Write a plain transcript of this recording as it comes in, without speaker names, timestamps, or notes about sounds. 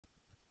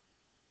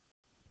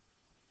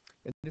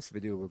In this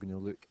video, we're going to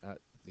look at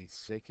the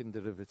second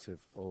derivative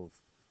of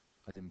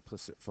an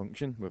implicit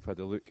function. We've had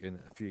a look in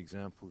a few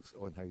examples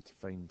on how to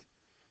find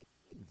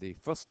the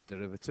first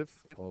derivative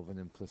of an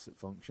implicit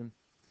function.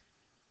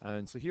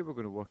 And so here we're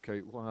going to work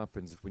out what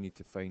happens if we need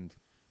to find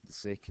the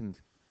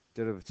second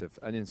derivative.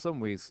 And in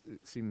some ways, it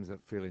seems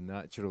fairly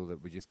natural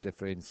that we just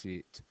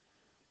differentiate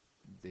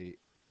the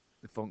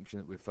function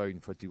that we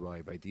found for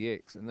dy by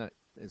dx. And that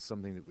is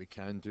something that we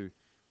can do,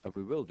 and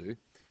we will do.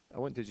 I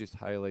want to just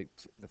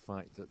highlight the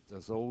fact that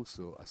there's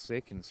also a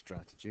second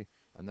strategy,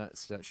 and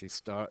that's to actually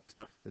start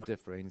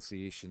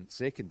the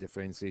second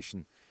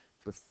differentiation,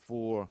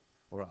 before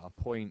or at a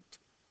point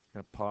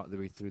kind of part of the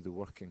way through the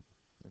working.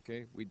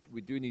 Okay,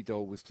 we do need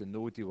always to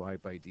know dy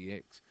by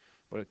dx,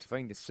 but to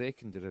find the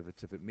second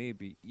derivative, it may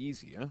be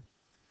easier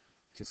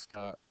to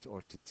start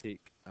or to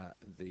take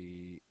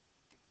the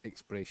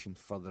expression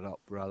further up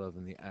rather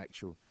than the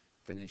actual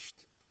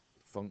finished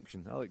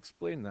function. I'll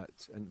explain that.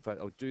 In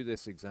fact, I'll do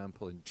this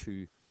example in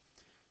two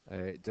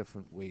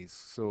different ways.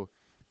 So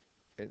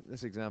in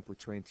this example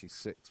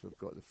 26, we've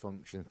got the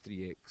function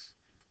 3x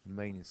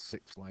minus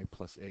 6y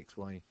plus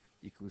xy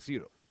equals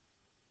 0.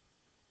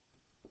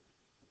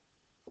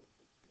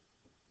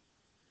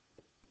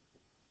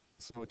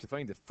 So to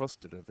find the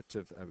first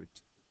derivative, I would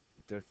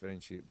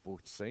differentiate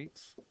both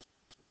sides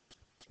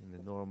in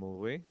the normal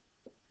way,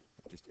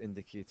 just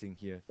indicating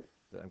here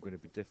that I'm going to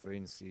be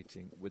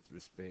differentiating with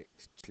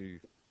respect to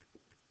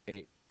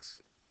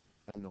x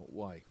and not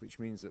y, which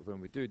means that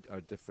when we do our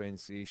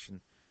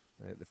differentiation,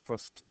 the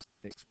first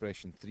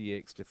expression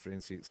 3x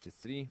differentiates to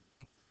 3,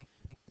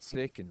 the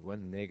second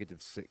one, negative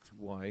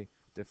 6y,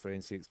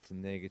 differentiates to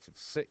negative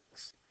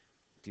 6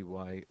 dy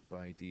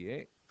by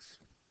dx,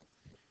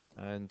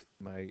 and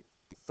my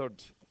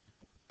third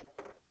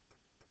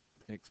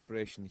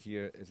expression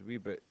here is a wee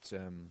bit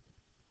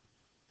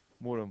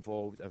more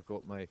involved. I've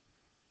got my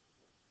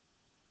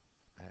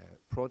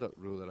product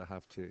rule that I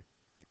have to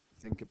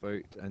think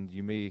about, and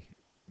you may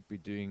be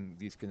doing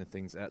these kind of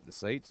things at the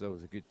site, so that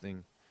was a good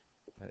thing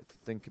to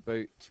think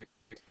about.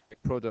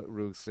 Product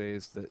rule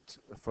says that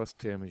the first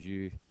term is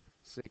u,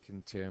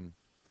 second term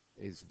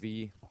is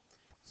v,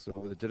 so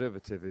the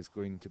derivative is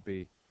going to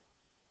be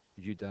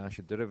u dash,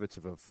 a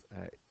derivative of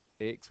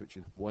x, which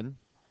is 1,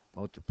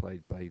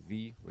 multiplied by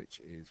v,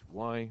 which is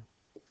y,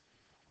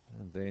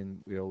 and then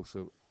we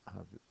also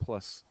have the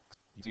plus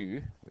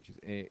u, which is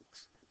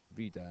x,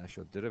 v dash,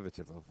 or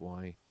derivative of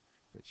y,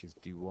 which is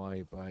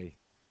dy by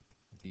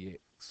dx,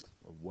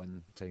 or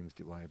 1 times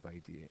dy by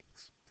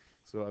dx.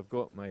 So I've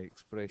got my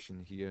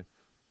expression here,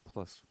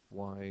 plus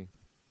y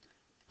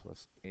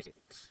plus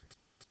x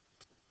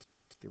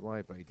dy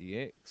by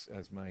dx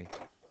as my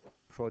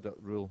product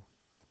rule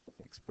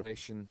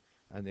expression,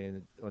 and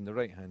then on the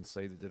right hand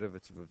side, the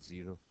derivative of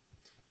 0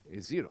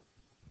 is 0.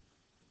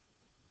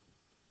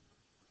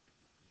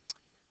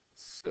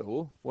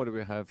 So what do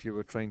we have here?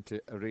 We're trying to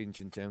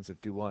arrange in terms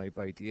of dy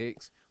by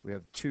dx. We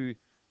have two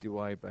dy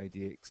by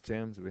dx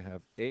terms. We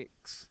have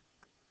x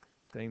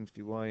times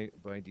dy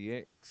by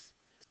dx,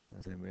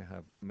 and then we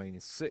have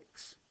minus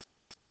 6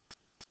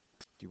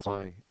 dy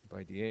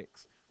by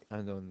dx,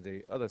 and on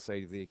the other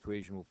side of the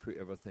equation we'll put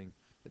everything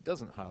that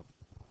doesn't have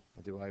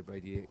a dy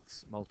by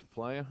dx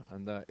multiplier,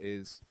 and that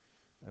is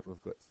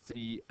we've got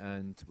 3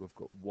 and we've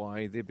got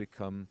y. They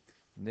become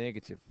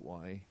negative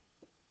y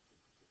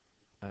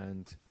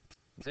and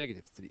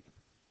negative 3.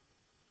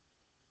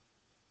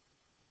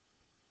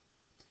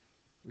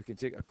 We can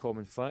take a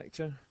common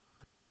factor,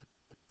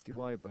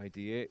 dy by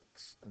dx,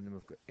 and then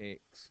we've got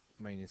x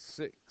minus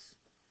 6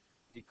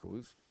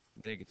 equals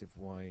negative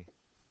y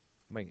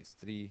minus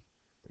 3,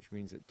 which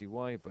means that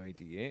dy by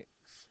dx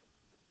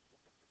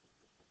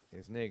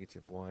is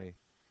negative y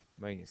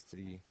minus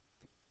 3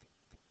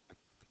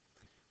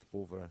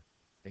 over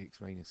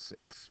x minus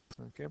 6.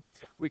 Okay,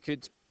 we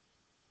could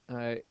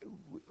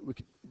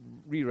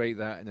rewrite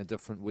that in a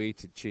different way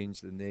to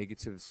change the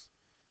negatives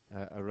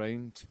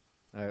around.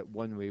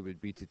 One way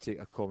would be to take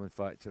a common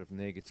factor of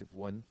negative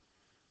 1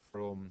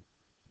 from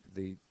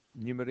the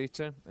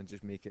numerator and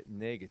just make it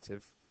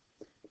negative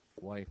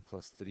y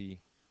plus 3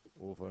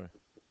 over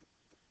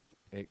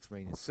x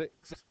minus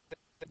 6.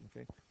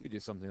 Okay, we do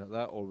something like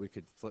that, or we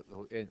could flip the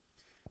whole in.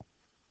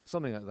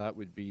 Something like that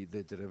would be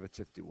the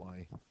derivative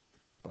dy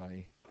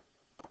by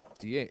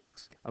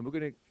dx, and we're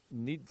going to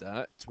need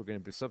that. We're going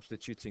to be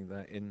substituting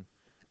that in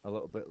a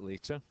little bit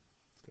later,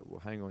 so we'll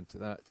hang on to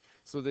that.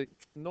 So the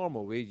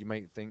normal way, you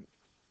might think,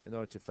 in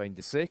order to find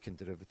the second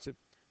derivative,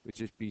 would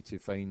just be to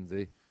find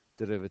the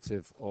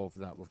derivative of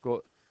that. We've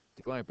got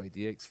dy by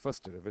dx,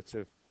 first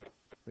derivative,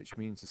 which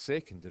means the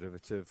second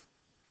derivative,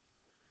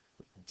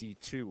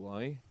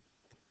 d2y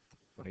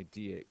by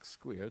dx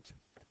squared.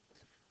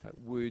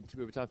 We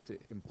would have to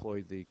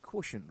employ the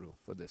quotient rule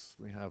for this.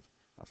 We have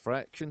a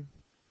fraction,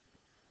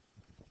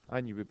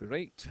 and you would be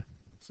right.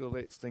 So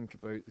let's think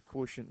about the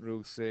quotient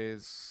rule.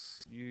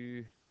 Says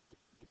u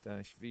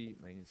dash v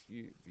minus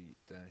u v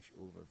dash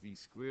over v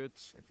squared,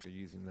 if you're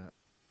using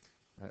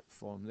that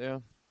form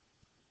there.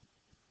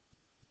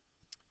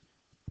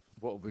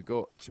 what have we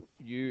got?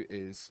 U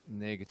is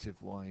negative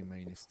y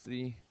minus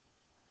 3,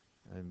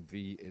 and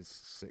v is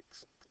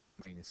 6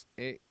 minus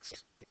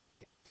x.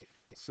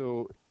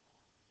 So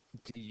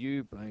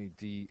du by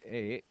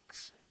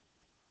dx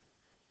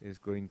is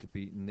going to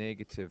be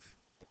negative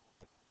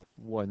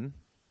 1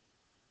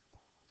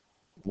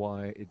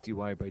 dy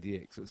by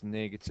dx. So it's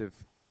negative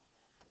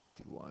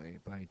dy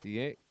by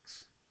dx,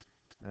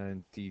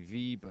 and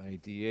dv by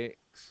dx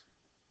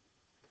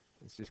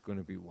is just going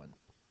to be 1,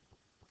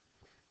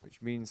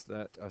 which means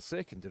that our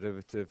second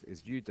derivative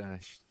is u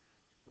dash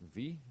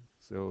v,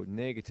 so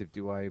negative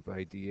dy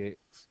by dx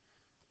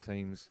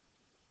times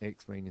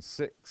x minus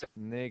 6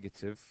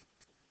 negative,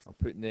 I'll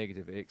put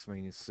negative x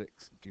minus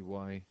 6 dy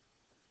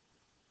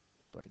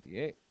by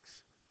dx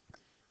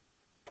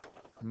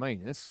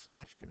minus,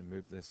 just going to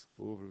move this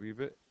over a wee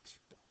bit,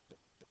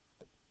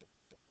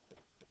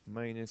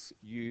 minus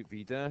u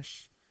v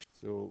dash,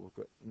 so we've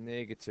got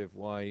negative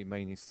y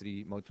minus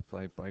 3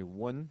 multiplied by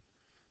 1,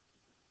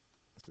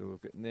 so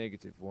we've got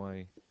negative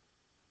y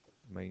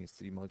minus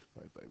 3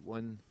 multiplied by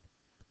 1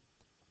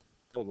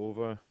 all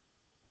over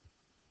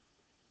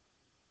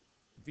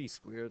v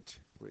squared,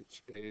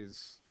 which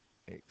is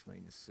x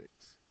minus 6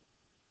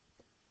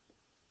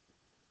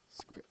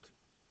 squared.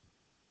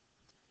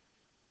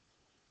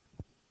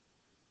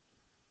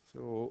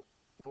 So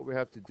what we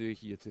have to do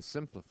here to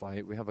simplify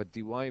it, we have a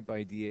dy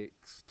by dx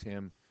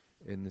term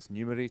in this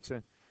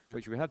numerator,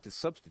 which we have to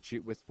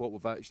substitute with what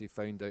we've actually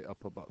found out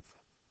up above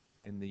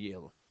in the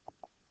yellow.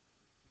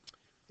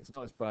 It's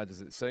not as bad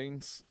as it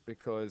sounds,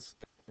 because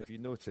if you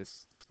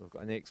notice, we've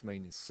got an x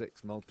minus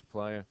 6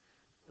 multiplier,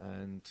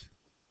 and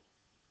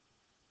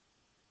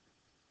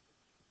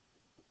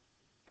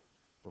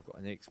we've got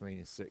an x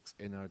minus 6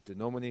 in our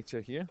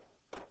denominator here.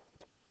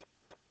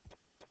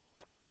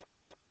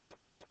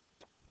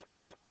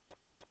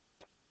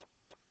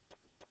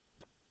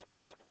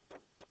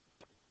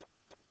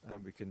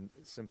 And we can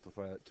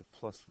simplify it to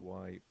plus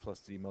y plus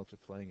 3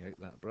 multiplying out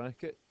that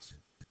bracket.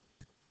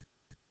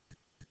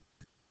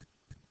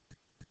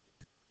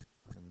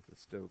 And we've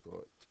still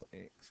got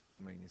x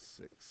minus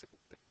 6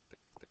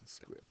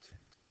 squared.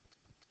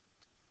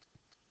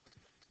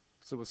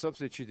 So we've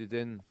substituted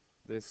in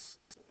this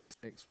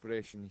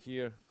expression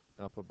here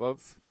up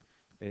above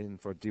in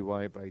for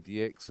dy by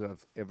dx, so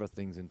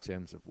everything's in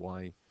terms of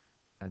y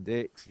and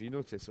x. If you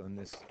notice on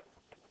this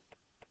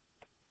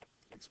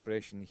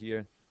expression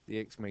here, the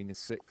x minus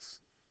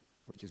 6,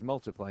 which is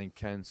multiplying,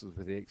 cancels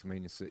with the x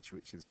minus 6,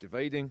 which is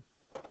dividing,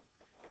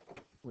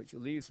 which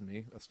leaves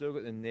me, I've still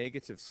got the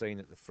negative sign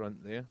at the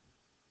front there,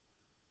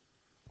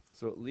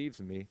 so it leaves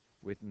me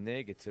with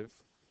negative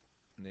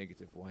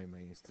y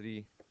minus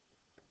 3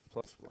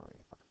 plus y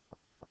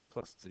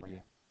plus 3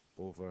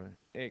 over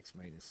x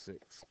minus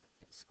 6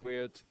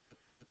 squared.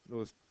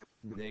 Those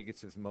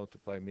negatives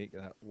multiply, make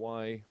that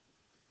y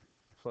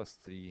plus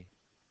 3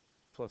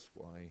 plus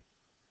y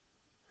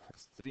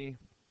plus 3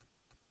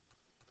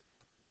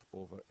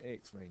 over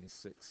x minus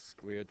 6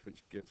 squared,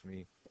 which gives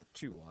me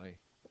 2y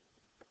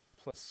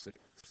plus 6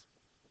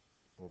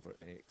 over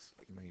x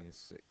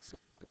minus 6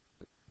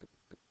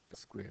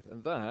 squared.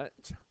 And that,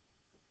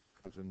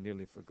 because we've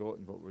nearly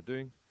forgotten what we're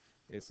doing,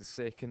 is the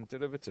second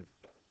derivative.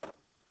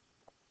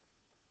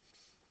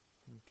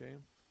 Okay,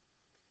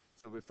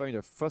 so we found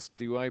our first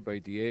dy by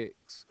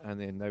dx,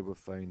 and then now we've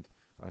found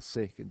our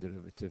second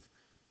derivative,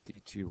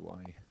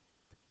 d2y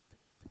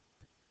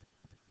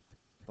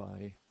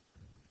by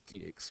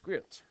dx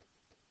squared.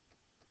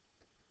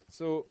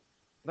 So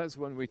that's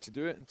one way to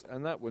do it,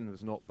 and that one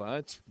was not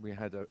bad. We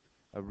had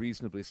a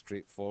reasonably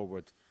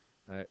straightforward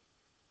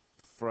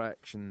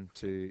fraction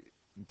to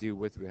deal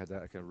with. We had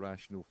like a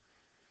rational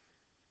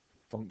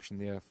function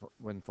there,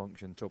 one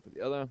function on top of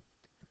the other.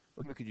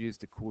 We could use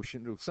the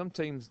quotient rule.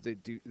 Sometimes the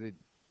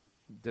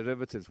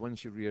derivatives,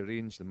 once you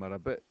rearrange them, are a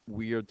bit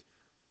weird,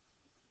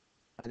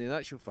 and in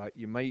actual fact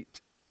you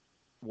might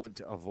want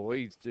to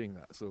avoid doing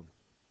that. So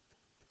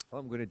what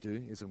I'm going to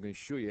do is I'm going to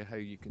show you how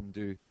you can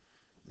do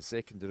the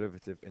second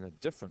derivative in a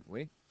different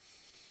way,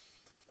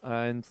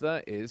 and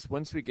that is,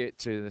 once we get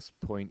to this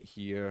point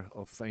here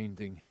of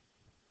finding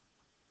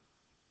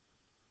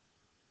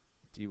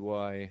dy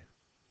by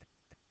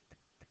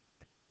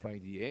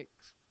dx,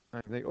 I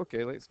think,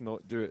 okay, let's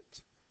not do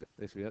it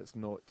this way, let's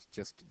not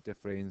just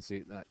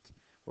differentiate that.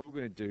 What we're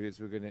going to do is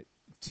we're going to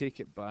take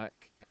it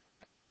back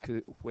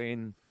to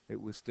when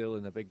it was still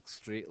in a big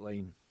straight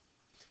line.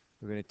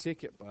 We're going to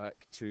take it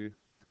back to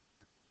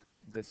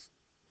this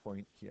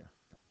point here.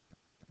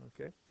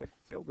 Okay,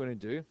 so what we're going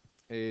to do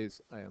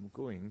is I am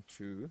going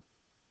to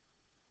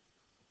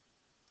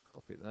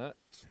copy that,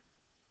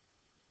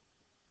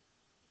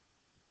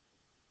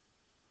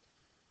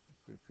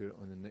 we put it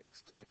on the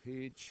next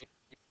page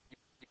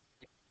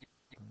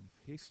and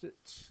paste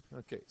it.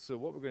 Okay, so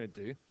what we're going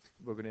to do,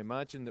 we're going to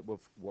imagine that we've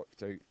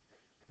worked out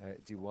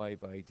dy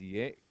by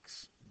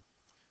dx,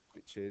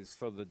 which is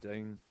further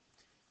down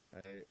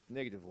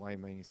negative y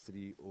minus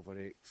 3 over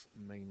x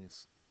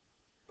minus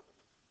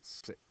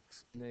 6,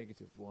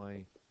 negative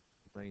y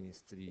minus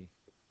 3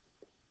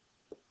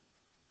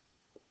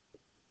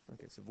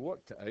 Okay, so we've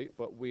worked it out,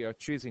 but we are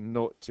choosing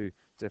not to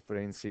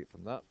differentiate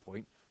from that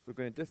point. We're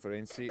going to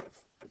differentiate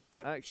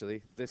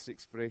actually this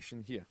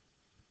expression here.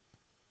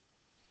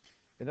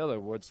 In other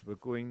words, we're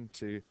going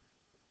to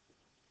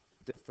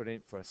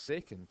differentiate for a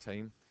second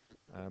time,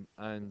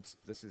 and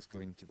this is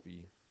going to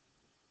be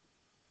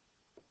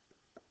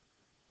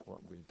what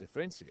I'm going to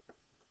differentiate.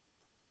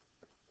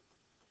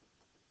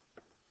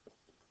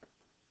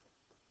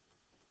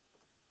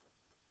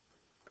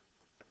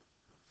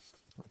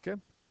 Okay?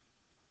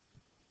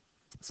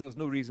 So there's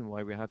no reason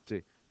why we have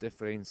to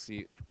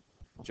differentiate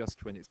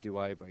just when it's dy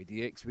by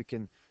dx. We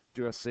can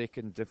do a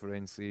second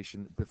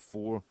differentiation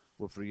before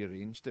we've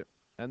rearranged it.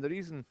 And the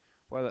reason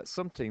why that's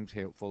sometimes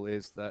helpful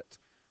is that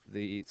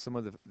some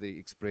of the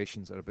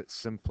expressions are a bit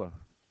simpler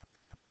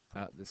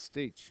at this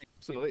stage.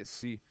 So let's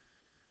see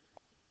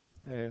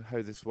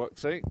how this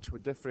works out. We're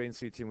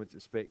differentiating with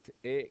respect to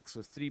x,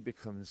 so 3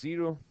 becomes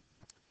 0.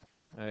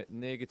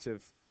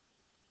 Negative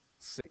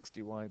 6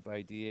 dy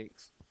by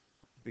dx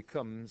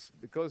becomes,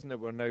 because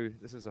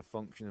this is a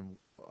function,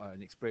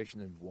 an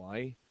expression in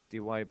y, dy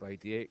by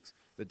dx,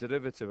 the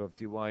derivative of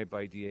dy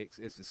by dx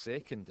is the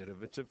second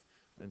derivative,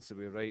 and so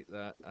we write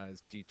that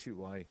as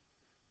d2y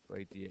by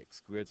dx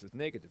squared, so it's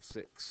negative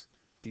 6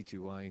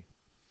 d2y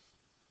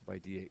by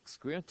dx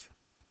squared.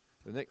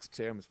 The next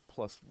term is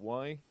plus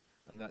y,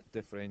 and that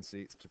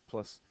differentiates to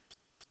plus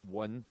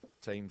 1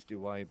 times dy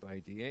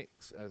by dx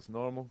as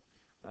normal.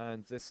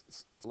 And this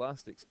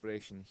last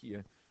expression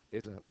here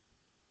is a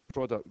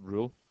product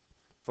rule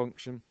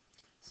function.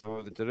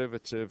 So the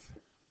derivative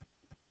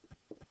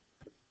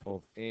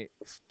of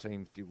x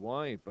times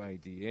dy by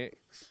dx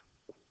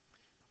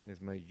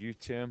is my u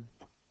term,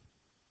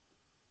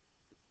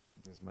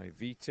 is my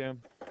v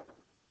term.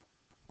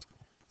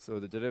 So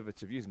the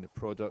derivative using the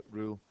product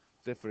rule,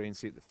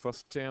 differentiate the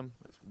first term,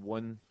 that's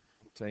 1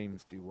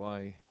 times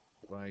dy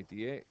by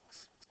dx,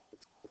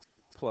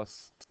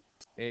 plus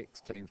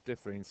x times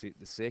differentiate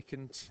the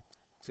second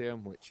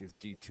term, which is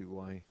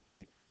d2y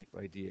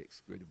by dx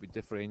squared. If we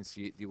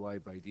differentiate dy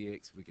by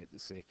dx, we get the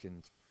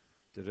second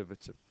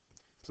derivative.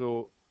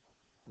 So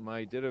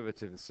my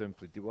derivative is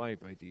simply dy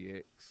by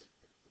dx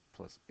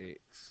plus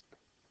x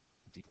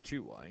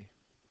d2y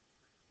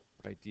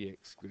by dx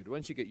squared.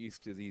 Once you get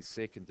used to these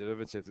second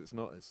derivatives, it's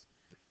not as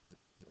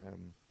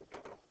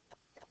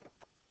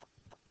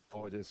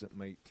odd as it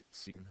might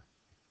seem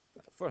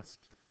at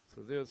first.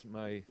 So there's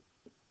my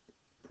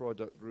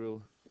product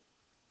rule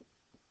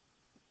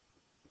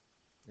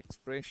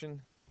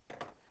expression,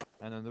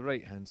 and on the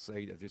right hand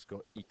side I've just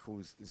got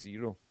equals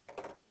 0.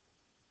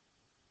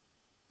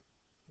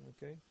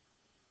 Okay,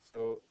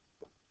 so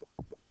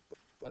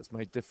that's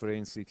my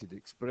differentiated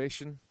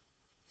expression.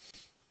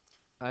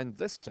 And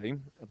this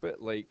time, a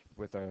bit like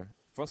with our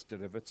first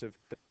derivative,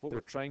 what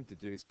we're trying to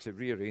do is to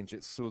rearrange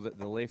it so that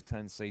the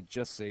left-hand side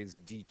just says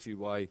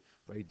d2y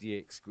by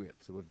dx squared.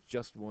 So we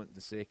just want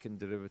the second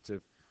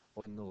derivative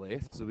on the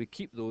left. So we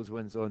keep those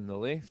ones on the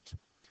left.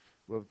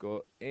 We've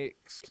got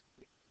x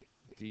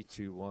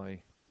d2y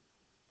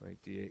by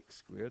dx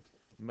squared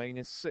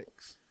minus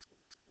 6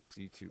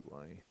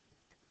 d2y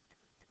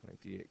by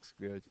dx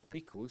squared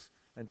equals,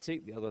 and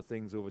take the other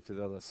things over to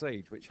the other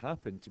side, which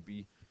happen to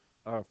be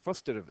our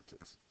first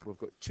derivatives. We've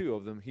got 2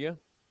 of them here.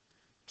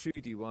 2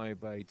 dy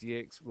by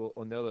dx will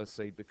on the other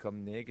side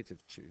become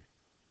negative 2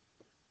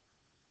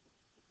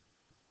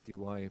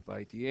 dy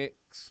by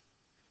dx.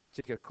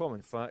 Take a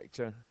common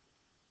factor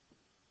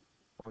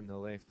on the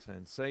left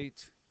hand side.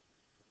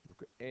 We've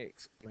got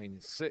x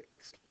minus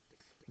 6.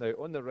 Now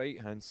on the right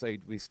hand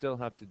side we still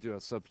have to do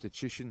a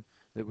substitution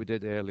that we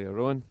did earlier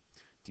on.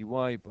 Dy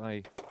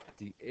by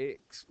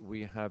dx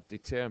we have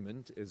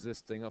determined is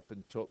this thing up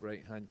in top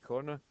right hand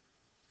corner.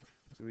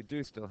 So we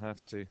do still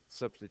have to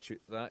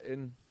substitute that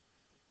in.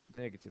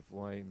 Negative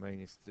y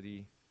minus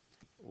 3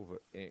 over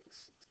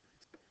x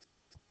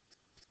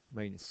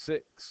minus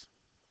 6.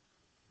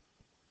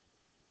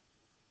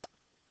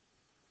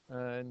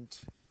 And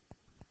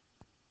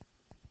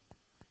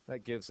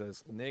that gives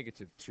us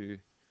negative 2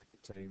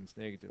 times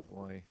negative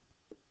y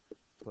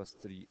plus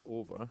 3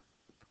 over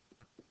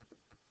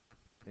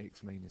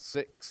x minus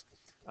 6.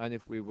 And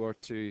if we were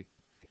to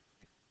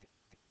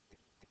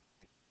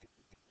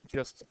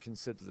just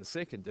consider the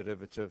second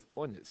derivative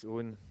on its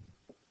own,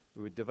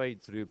 we would divide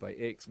through by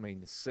x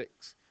minus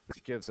 6,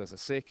 which gives us a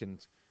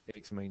second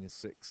x minus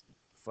 6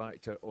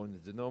 factor on the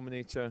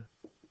denominator,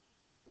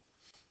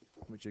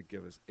 which would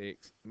give us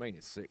x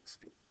minus 6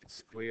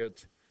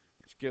 squared,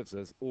 which gives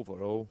us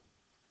overall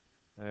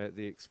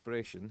the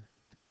expression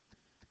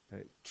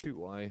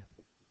 2y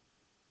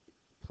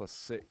plus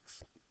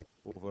 6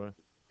 over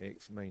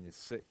x minus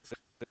 6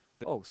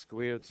 all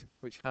squared,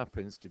 which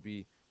happens to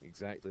be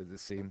exactly the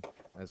same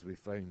as we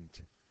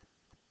found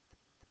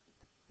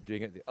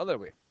doing it the other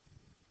way.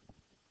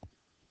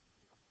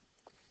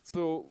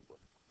 So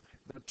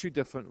there are 2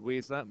 different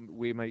ways. That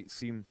way might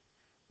seem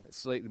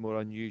slightly more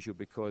unusual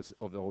because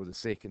of all the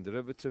second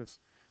derivatives,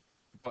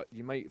 but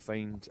you might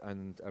find,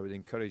 and I would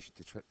encourage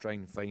you to try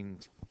and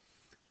find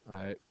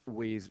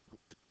ways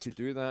to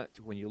do that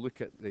when you look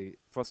at the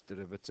first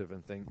derivative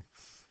and think,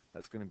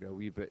 that's going to be a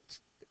wee bit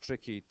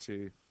tricky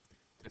to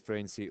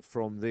differentiate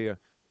from there.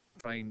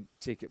 Try and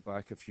take it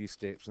back a few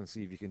steps and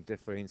see if you can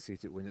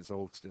differentiate it when it's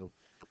all still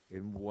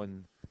in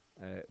one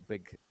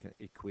big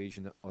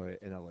equation or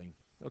in a line.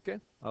 Okay,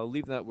 I'll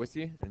leave that with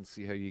you and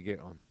see how you get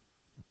on.